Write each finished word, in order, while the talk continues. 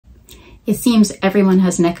It seems everyone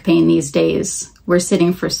has neck pain these days. We're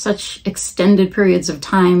sitting for such extended periods of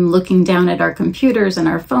time looking down at our computers and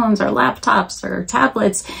our phones, our laptops, our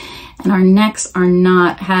tablets, and our necks are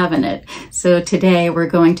not having it. So today we're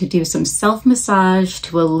going to do some self-massage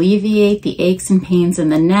to alleviate the aches and pains in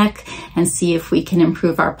the neck and see if we can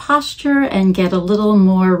improve our posture and get a little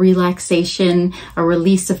more relaxation, a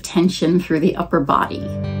release of tension through the upper body.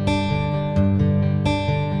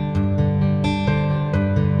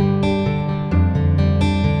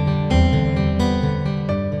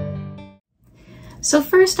 So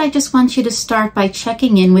first, I just want you to start by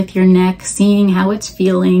checking in with your neck, seeing how it's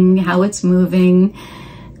feeling, how it's moving.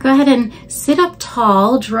 Go ahead and sit up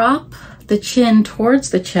tall, drop the chin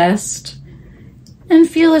towards the chest, and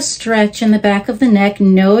feel a stretch in the back of the neck.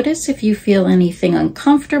 Notice if you feel anything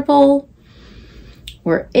uncomfortable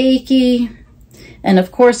or achy. And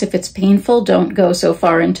of course, if it's painful, don't go so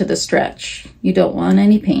far into the stretch. You don't want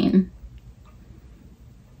any pain.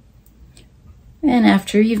 And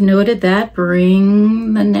after you've noted that,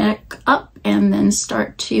 bring the neck up and then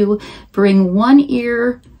start to bring one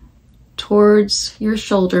ear towards your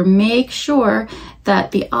shoulder. Make sure that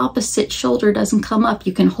the opposite shoulder doesn't come up.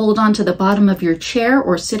 You can hold on to the bottom of your chair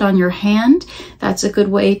or sit on your hand. That's a good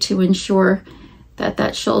way to ensure that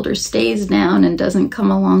that shoulder stays down and doesn't come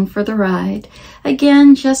along for the ride.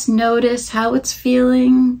 Again, just notice how it's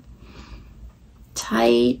feeling.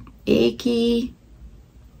 Tight, achy.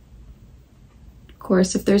 Of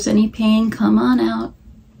course, if there's any pain, come on out.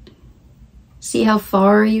 See how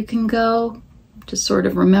far you can go. Just sort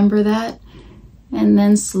of remember that. And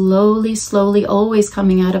then slowly, slowly, always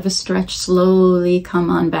coming out of a stretch, slowly come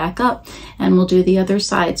on back up. And we'll do the other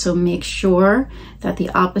side. So make sure that the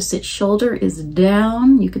opposite shoulder is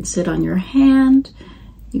down. You can sit on your hand.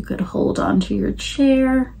 You could hold on to your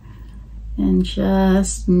chair. And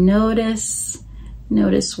just notice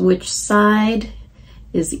which side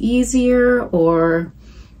is easier or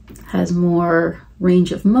has more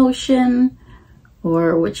range of motion,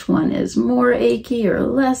 or which one is more achy or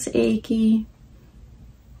less achy,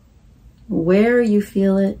 where you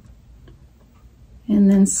feel it.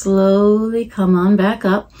 And then slowly come on back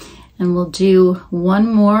up, and we'll do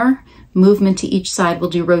one more movement to each side. We'll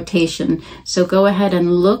do rotation. So go ahead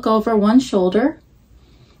and look over one shoulder.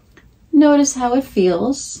 Notice how it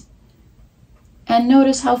feels, and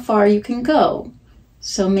notice how far you can go.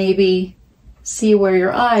 So maybe see where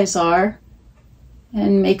your eyes are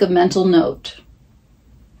and make a mental note.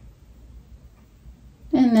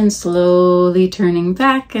 And then slowly turning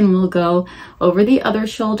back, and we'll go over the other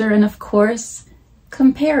shoulder and of course,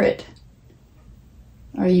 compare it.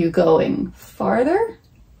 Are you going farther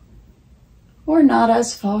or not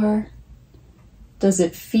as far? Does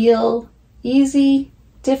it feel easy,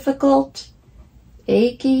 difficult,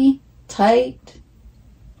 achy, tight?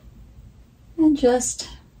 And just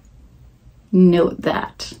note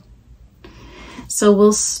that. So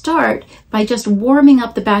we'll start by just warming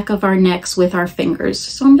up the back of our necks with our fingers.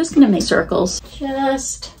 So I'm just going to make circles.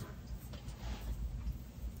 Just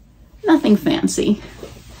nothing fancy.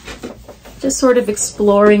 Just sort of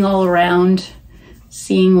exploring all around,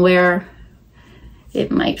 seeing where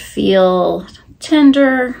it might feel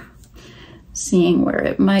tender, seeing where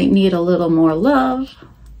it might need a little more love.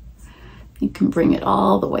 You can bring it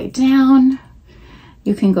all the way down.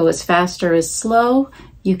 You can go as fast or as slow.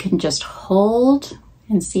 You can just hold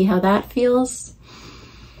and see how that feels.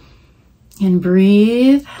 And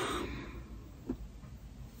breathe.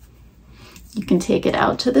 You can take it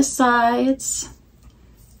out to the sides.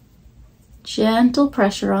 Gentle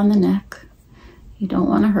pressure on the neck. You don't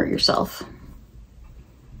want to hurt yourself.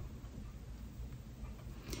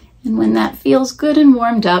 And when that feels good and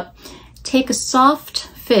warmed up, take a soft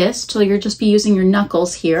fist, so you'll just be using your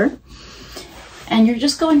knuckles here. And you're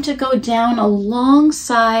just going to go down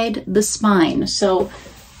alongside the spine. So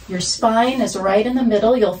your spine is right in the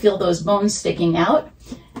middle. You'll feel those bones sticking out.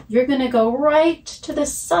 You're going to go right to the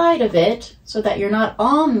side of it so that you're not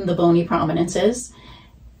on the bony prominences,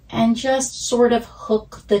 and just sort of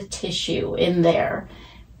hook the tissue in there.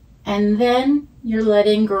 And then you're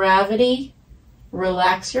letting gravity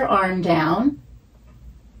relax your arm down.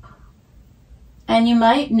 And you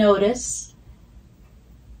might notice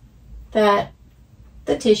that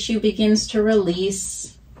the tissue begins to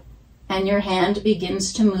release and your hand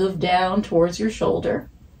begins to move down towards your shoulder.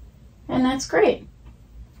 And that's great.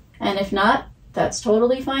 And if not, that's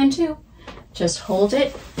totally fine too. Just hold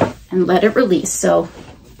it and let it release. So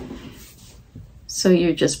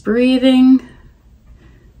you're just breathing.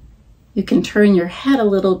 You can turn your head a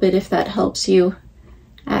little bit if that helps you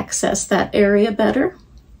access that area better.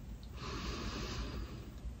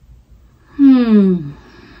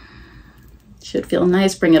 Should feel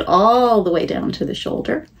nice. Bring it all the way down to the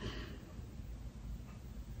shoulder.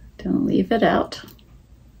 Don't leave it out.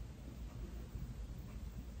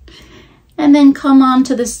 And then come on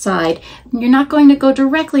to the side. You're not going to go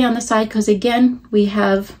directly on the side because again, we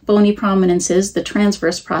have bony prominences, the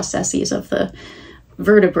transverse processes of the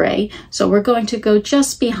vertebrae. So we're going to go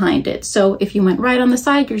just behind it. So if you went right on the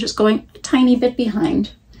side, you're just going a tiny bit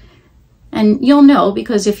behind. And you'll know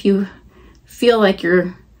because if you feel like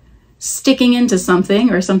you're sticking into something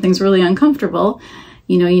or something's really uncomfortable,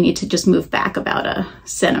 you know you need to just move back about a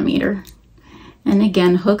centimeter. And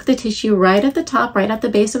again, hook the tissue right at the top, right at the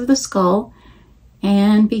base of the skull,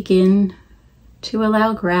 and begin to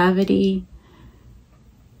allow gravity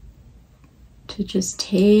to just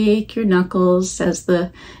take your knuckles as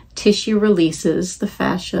the tissue releases, the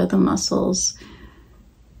fascia, the muscles,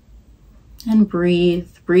 and breathe.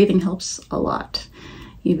 Breathing helps a lot.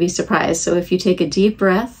 You'd be surprised. So if you take a deep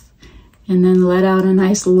breath and then let out a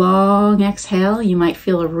nice long exhale, you might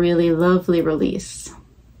feel a really lovely release.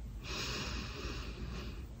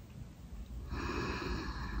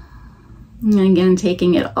 And again,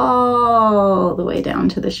 taking it all the way down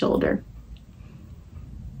to the shoulder.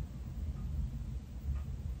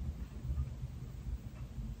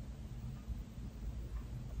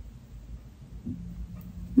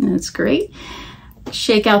 That's great.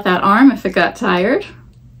 Shake out that arm if it got tired.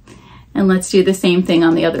 And let's do the same thing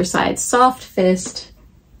on the other side. Soft fist,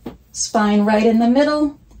 spine right in the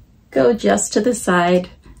middle, go just to the side,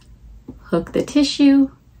 hook the tissue,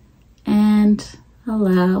 and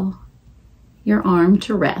allow your arm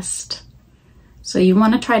to rest. So you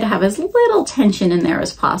want to try to have as little tension in there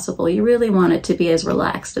as possible. You really want it to be as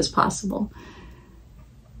relaxed as possible.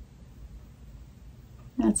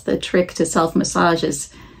 That's the trick to self-massage,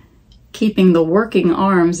 is keeping the working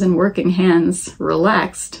arms and working hands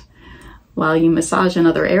relaxed while you massage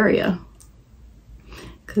another area.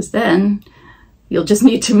 Because then you'll just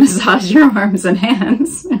need to massage your arms and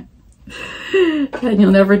hands and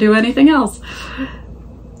you'll never do anything else.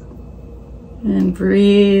 And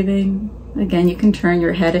breathing. Again, you can turn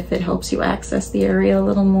your head if it helps you access the area a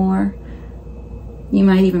little more. You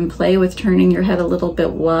might even play with turning your head a little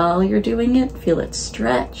bit while you're doing it. Feel it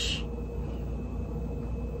stretch.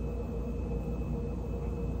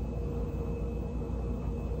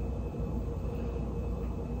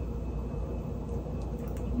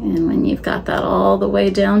 And when you've got that all the way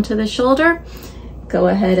down to the shoulder, go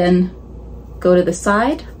ahead and go to the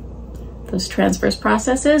side. Those transverse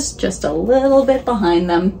processes, just a little bit behind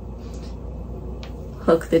them.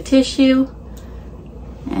 Hook the tissue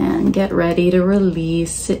and get ready to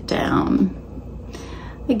release it down.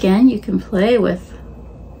 Again, you can play with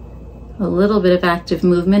a little bit of active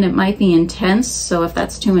movement. It might be intense, so if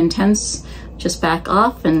that's too intense, just back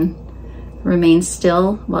off and remain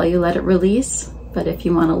still while you let it release. But if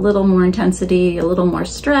you want a little more intensity, a little more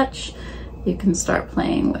stretch, you can start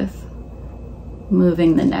playing with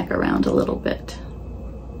moving the neck around a little bit.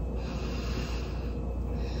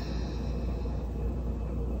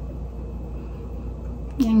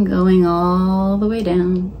 And going all the way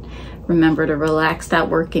down. Remember to relax that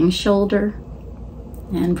working shoulder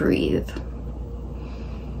and breathe.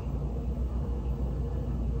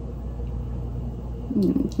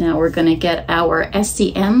 Now we're going to get our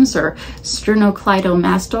SCMs, or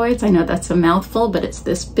sternocleidomastoids. I know that's a mouthful, but it's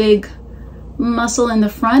this big muscle in the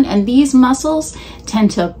front, and these muscles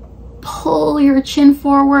tend to pull your chin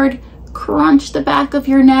forward, crunch the back of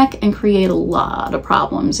your neck, and create a lot of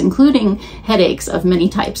problems, including headaches of many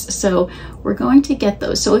types. So we're going to get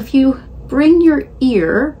those. So if you bring your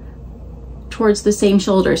ear towards the same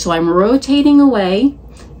shoulder, so I'm rotating away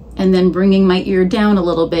and then bringing my ear down a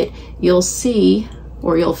little bit, you'll see,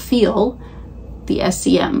 or you'll feel, the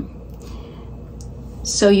SCM.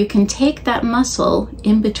 So you can take that muscle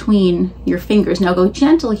in between your fingers. Now go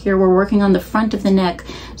gentle here. We're working on the front of the neck.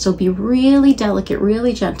 So be really delicate,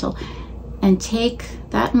 really gentle. And take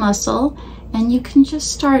that muscle and you can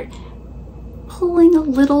just start pulling a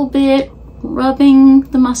little bit, rubbing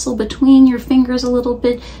the muscle between your fingers a little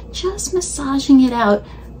bit, just massaging it out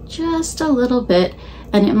just a little bit.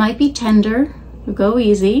 And it might be tender, so go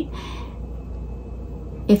easy.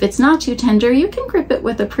 If it's not too tender, you can grip it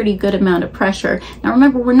with a pretty good amount of pressure. Now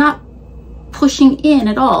remember, we're not pushing in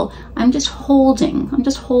at all. I'm just holding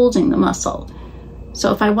the muscle.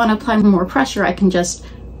 So if I want to apply more pressure, I can just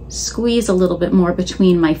squeeze a little bit more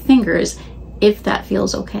between my fingers if that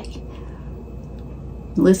feels okay.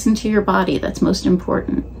 Listen to your body, that's most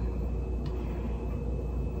important.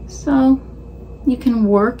 So you can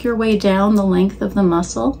work your way down the length of the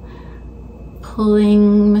muscle,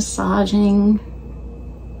 pulling, massaging.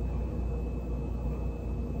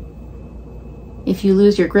 If you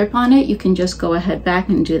lose your grip on it, you can just go ahead back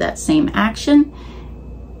and do that same action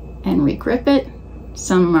and re-grip it.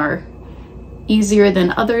 Some are easier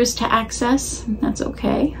than others to access. That's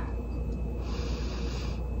okay.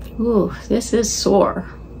 Ooh, this is sore.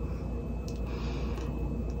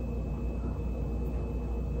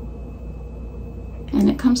 And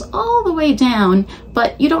it comes all the way down,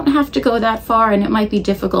 but you don't have to go that far, and it might be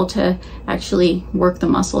difficult to actually work the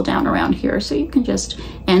muscle down around here. So you can just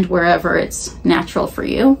end wherever it's natural for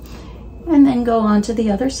you, and then go on to the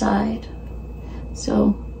other side.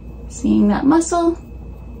 So seeing that muscle,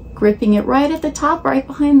 gripping it right at the top, right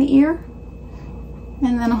behind the ear,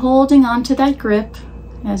 and then holding on to that grip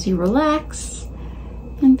as you relax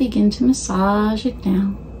and begin to massage it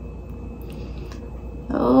down.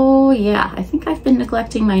 Oh yeah, I think I've been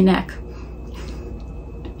neglecting my neck.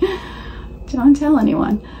 Don't tell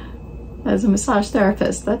anyone. As a massage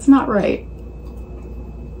therapist, that's not right.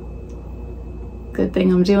 Good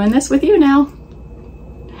thing I'm doing this with you now.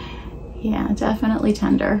 Yeah, definitely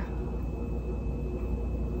tender.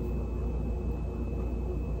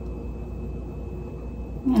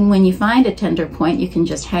 And when you find a tender point, you can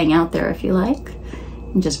just hang out there if you like,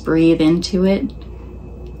 and just breathe into it.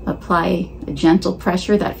 Apply a gentle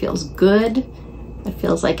pressure that feels good, that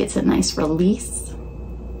feels like it's a nice release.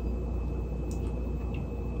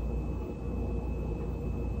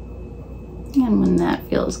 And when that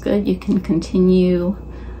feels good, you can continue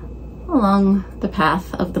along the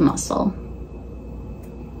path of the muscle.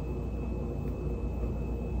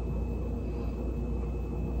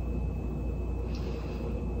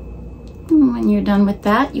 And when you're done with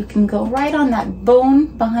that, you can go right on that bone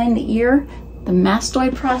behind the ear. The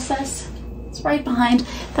mastoid process, it's right behind.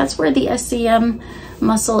 That's where the SCM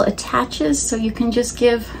muscle attaches. So you can just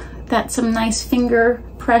give that some nice finger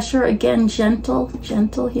pressure. Again, gentle,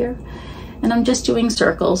 gentle here. And I'm just doing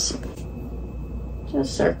circles,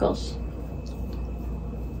 just circles.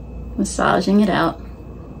 Massaging it out.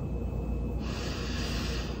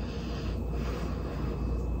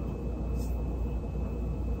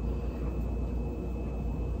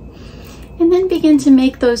 And then begin to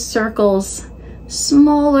make those circles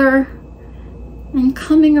smaller and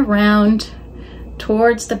coming around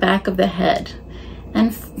towards the back of the head,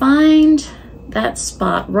 and find that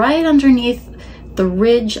spot right underneath the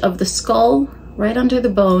ridge of the skull, right under the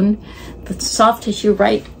bone, the soft tissue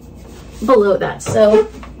right below that. So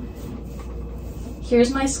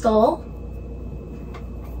here's my skull,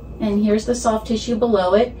 and here's the soft tissue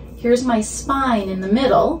below it. Here's my spine in the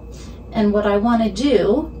middle, and what I want to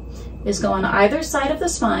do is go on either side of the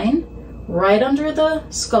spine, right under the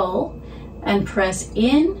skull, and press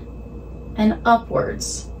in and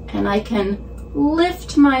upwards. And I can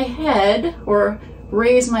lift my head or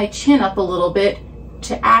raise my chin up a little bit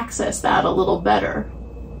to access that a little better.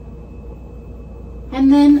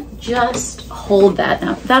 And then just hold that.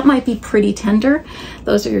 Now, that might be pretty tender.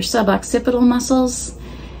 Those are your suboccipital muscles,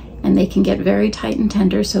 and they can get very tight and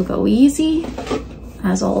tender, so go easy,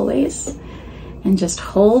 as always. And just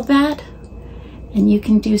hold that, and you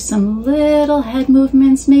can do some little head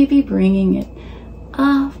movements, maybe bringing it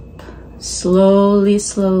up, slowly,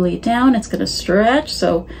 slowly down. It's gonna stretch,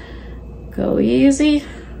 so go easy.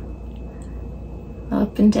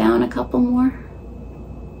 Up and down a couple more.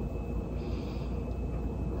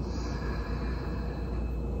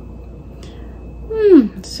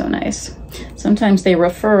 So nice. Sometimes they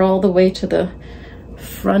refer all the way to the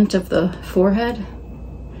front of the forehead.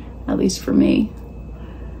 At least for me.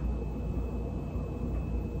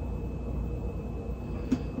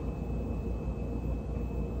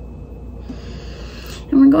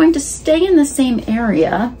 And we're going to stay in the same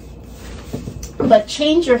area, but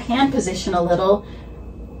change your hand position a little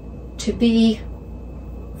to be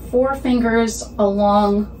 4 fingers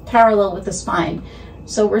along parallel with the spine.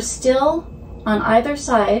 So we're still on either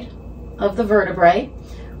side of the vertebrae.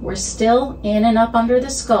 We're still in and up under the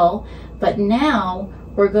skull, but now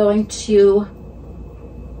we're going to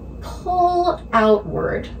pull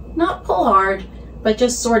outward, not pull hard, but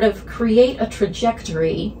just sort of create a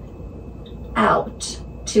trajectory out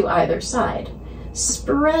to either side,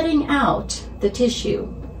 spreading out the tissue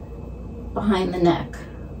behind the neck,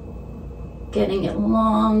 getting it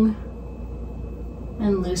long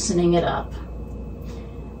and loosening it up.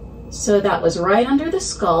 So that was right under the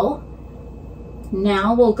skull.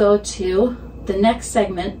 Now we'll go to the next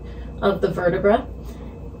segment of the vertebra.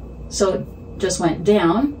 So it just went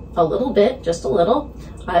down a little bit, just a little,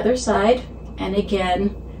 either side. And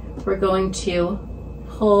again, we're going to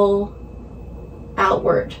pull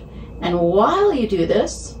outward. And while you do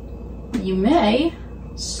this, you may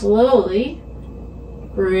slowly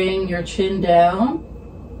bring your chin down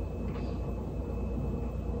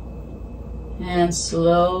and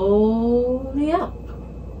slowly up.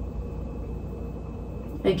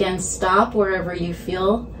 Again, stop wherever you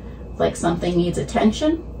feel like something needs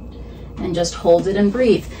attention and just hold it and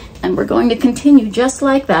breathe. And we're going to continue just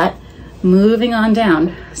like that, moving on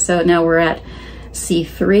down. So now we're at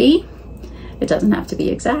C3. It doesn't have to be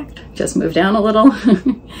exact, just move down a little.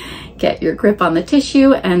 Get your grip on the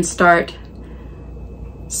tissue and start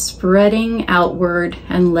spreading outward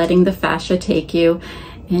and letting the fascia take you.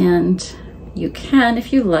 And you can,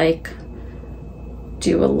 if you like,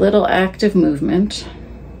 do a little active movement.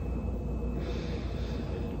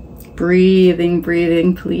 Breathing,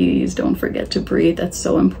 breathing, please don't forget to breathe. That's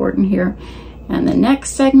so important here. And the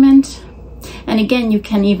next segment, and again, you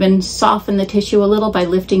can even soften the tissue a little by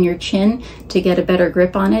lifting your chin to get a better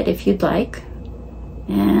grip on it if you'd like.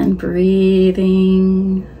 And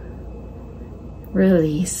breathing,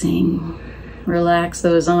 releasing. Relax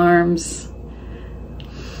those arms.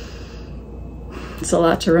 It's a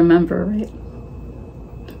lot to remember,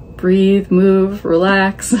 right? Breathe, move,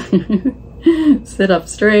 relax. Sit up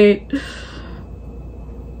straight.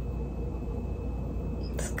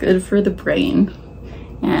 It's good for the brain.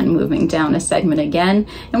 And moving down a segment again.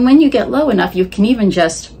 And when you get low enough, you can even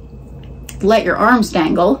just let your arms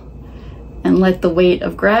dangle and let the weight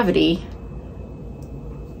of gravity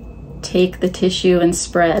take the tissue and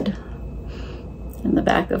spread in the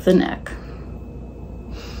back of the neck.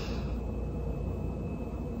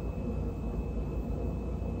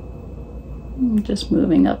 Just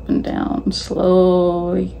moving up and down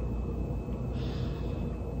slowly.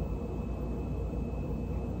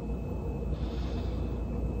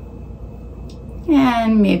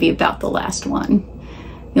 And maybe about the last one.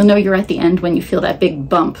 You'll know you're at the end when you feel that big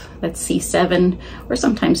bump. That's C7 or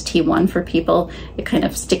sometimes T1 for people. It kind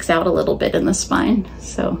of sticks out a little bit in the spine.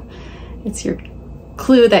 So it's your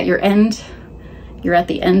clue that you're at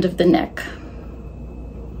the end of the neck.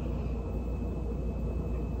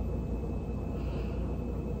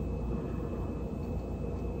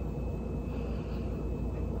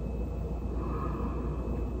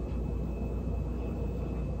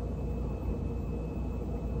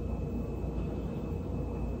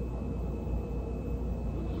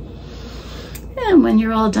 And when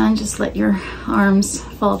you're all done, just let your arms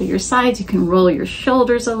fall to your sides. You can roll your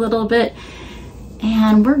shoulders a little bit.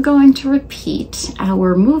 And we're going to repeat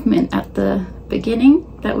our movement at the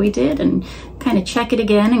beginning that we did and kind of check it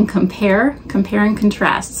again and compare and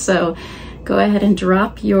contrast. So go ahead and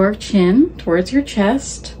drop your chin towards your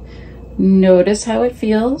chest. Notice how it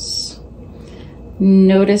feels.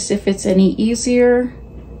 Notice if it's any easier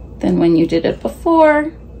than when you did it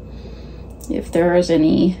before. If there is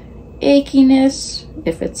any achiness,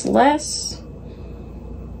 if it's less,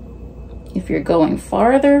 if you're going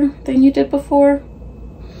farther than you did before.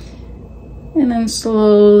 And then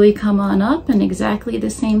slowly come on up and exactly the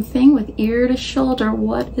same thing with ear to shoulder.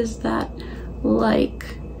 What is that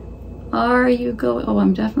like? Are you going, oh,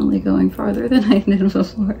 I'm definitely going farther than I did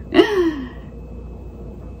before. And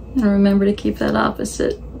remember to keep that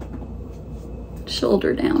opposite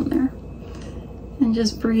shoulder down there. And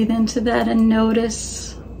just breathe into that and notice.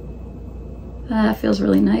 That feels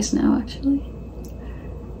really nice now, actually.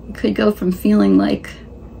 You could go from feeling like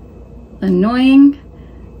annoying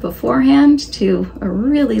beforehand to a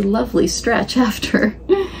really lovely stretch after.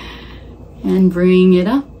 And bring it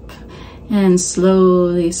up and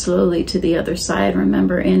slowly, slowly to the other side.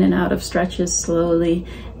 Remember, in and out of stretches slowly,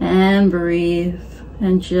 and breathe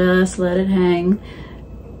and just let it hang.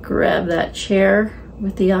 Grab that chair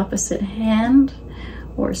with the opposite hand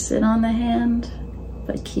or sit on the hand.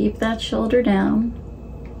 But keep that shoulder down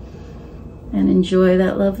and enjoy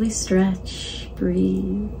that lovely stretch.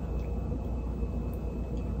 Breathe.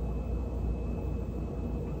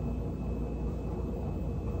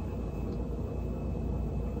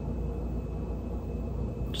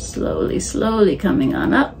 Slowly, slowly coming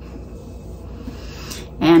on up.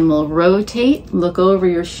 And we'll rotate, look over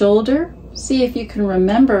your shoulder, see if you can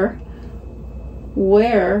remember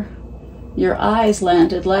where your eyes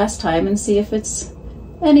landed last time and see if it's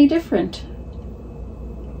any different.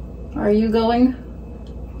 Are you going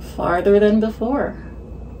farther than before?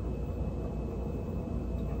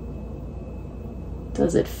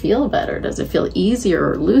 Does it feel better? Does it feel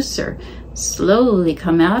easier or looser? Slowly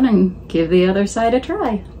come out and give the other side a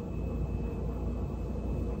try.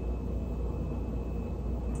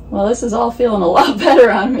 Well, this is all feeling a lot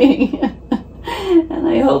better on me. And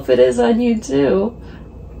I hope it is on you too.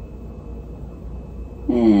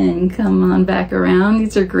 And come on back around.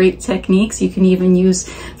 These are great techniques you can even use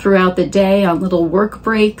throughout the day on little work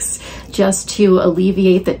breaks just to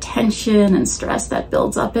alleviate the tension and stress that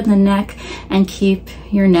builds up in the neck and keep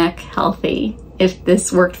your neck healthy. if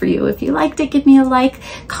this worked for you. If you liked it, give me a like,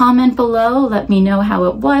 comment below, let me know how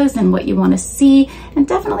it was and what you want to see, and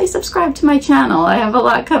definitely subscribe to my channel. I have a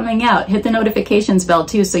lot coming out. Hit the notifications bell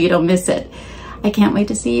too so you don't miss it. I can't wait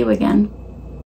to see you again.